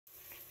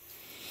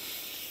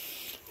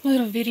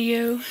Little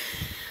video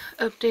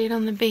update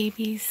on the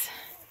babies.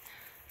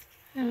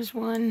 There's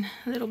one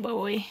little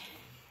boy.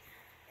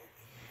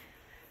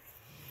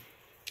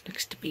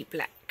 Looks to be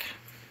black.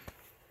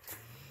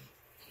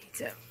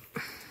 He's a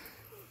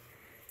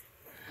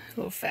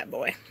little fat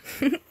boy.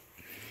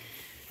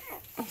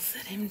 I'll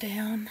set him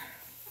down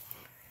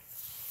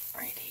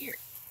right here.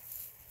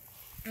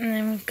 And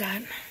then we've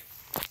got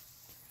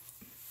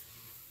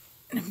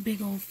a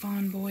big old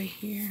fawn boy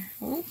here.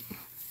 Oh,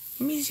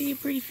 let me see your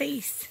pretty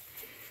face.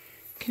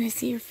 Can I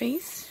see your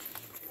face?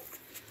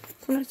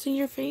 Can I see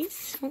your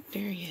face? Oh,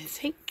 there he is.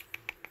 Hey.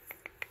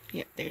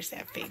 Yep, there's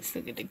that face.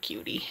 Look at the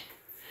cutie.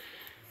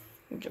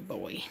 Good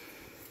boy.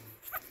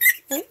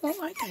 Oh,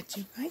 I got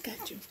you. I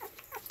got you.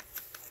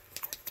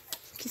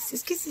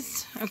 Kisses,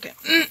 kisses. Okay.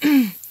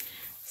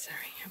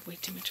 Sorry, I have way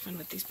too much fun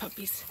with these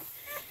puppies.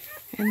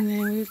 And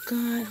then we've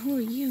got, who are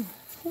you?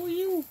 Who are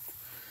you?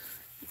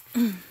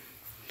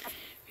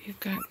 We've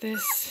got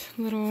this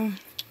little,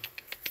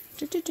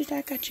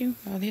 I got you.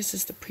 Oh, this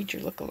is the preacher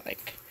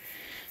look-alike.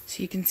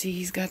 So you can see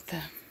he's got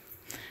the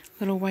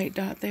little white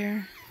dot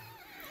there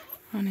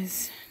on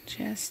his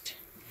chest.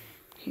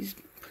 He's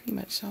pretty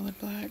much solid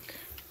black.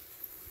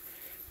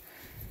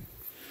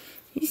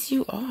 Yes,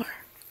 you are.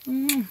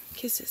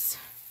 Kisses.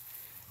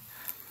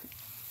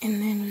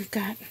 And then we've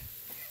got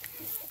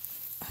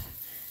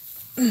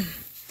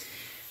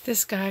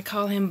this guy, I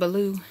call him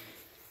Baloo.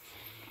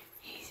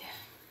 He's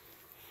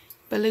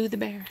Baloo the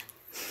bear.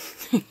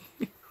 He's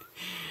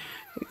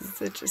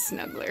such a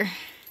snuggler.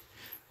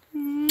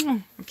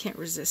 I can't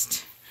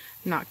resist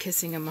not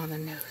kissing him on the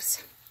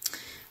nose.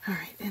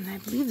 Alright, and I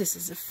believe this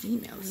is a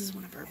female. This is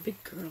one of our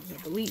big girls,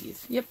 I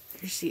believe. Yep,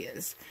 here she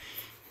is.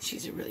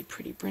 She's a really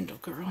pretty brindle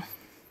girl.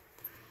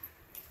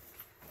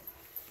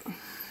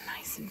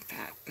 Nice and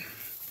fat.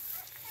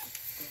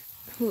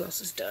 Who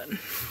else is done?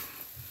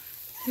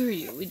 Who are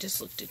you? We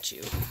just looked at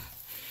you.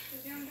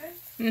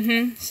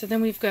 So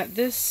then we've got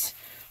this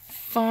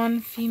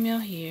fawn female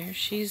here.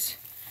 She's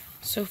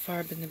so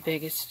far been the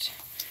biggest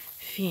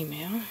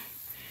female.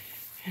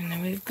 And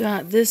then we've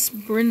got this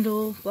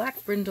brindle,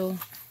 black brindle,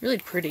 really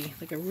pretty,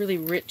 like a really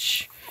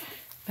rich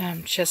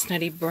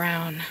chestnutty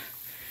brown.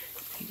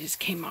 He just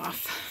came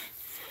off.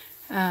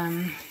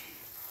 Yeah,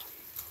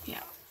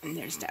 and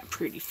there's that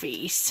pretty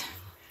face.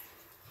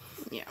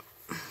 Yeah,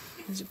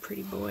 he's a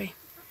pretty boy.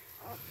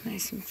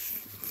 Nice and,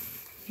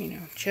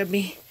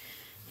 chubby.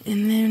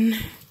 And then,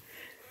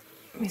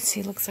 let me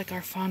see, looks like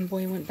our fawn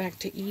boy went back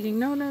to eating.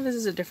 No, this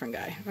is a different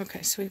guy.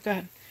 Okay, so we've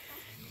got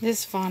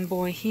this fawn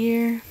boy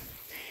here.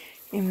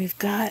 And we've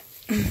got,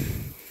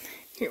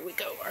 here we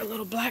go, our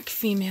little black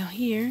female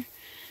here.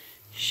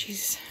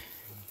 She's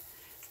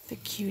the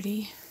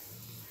cutie.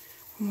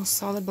 Almost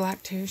solid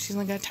black too. She's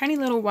got a tiny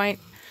little white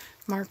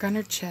mark on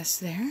her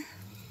chest there.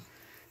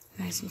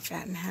 Nice and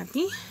fat and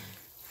happy.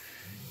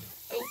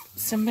 Oh,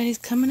 somebody's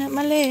coming up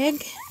my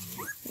leg.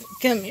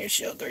 Come here,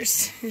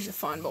 sugars. Here's a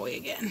fawn boy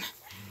again.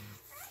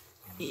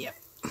 Yep.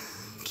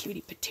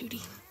 Cutie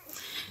patootie.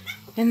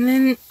 And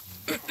then,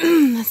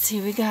 let's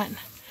see, we got,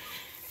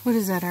 what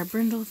is that, our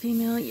brindle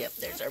female? Yep,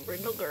 there's our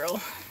brindle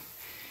girl.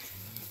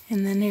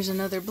 And then there's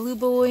another blue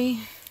boy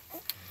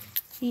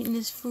eating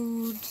his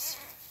foods.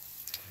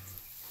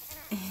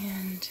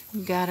 And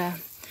we got a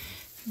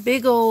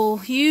big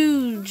old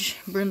huge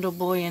brindle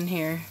boy in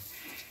here.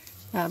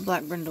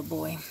 Black brindle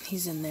boy.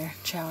 He's in there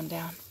chowing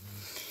down.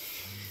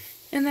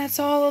 And that's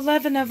all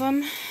 11 of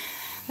them.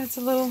 That's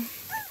a little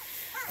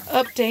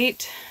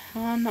update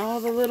on all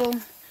the little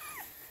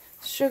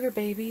sugar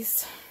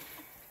babies.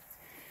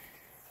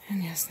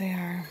 And yes, they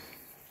are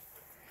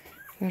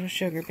little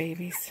sugar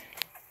babies.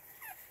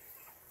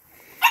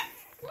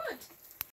 What?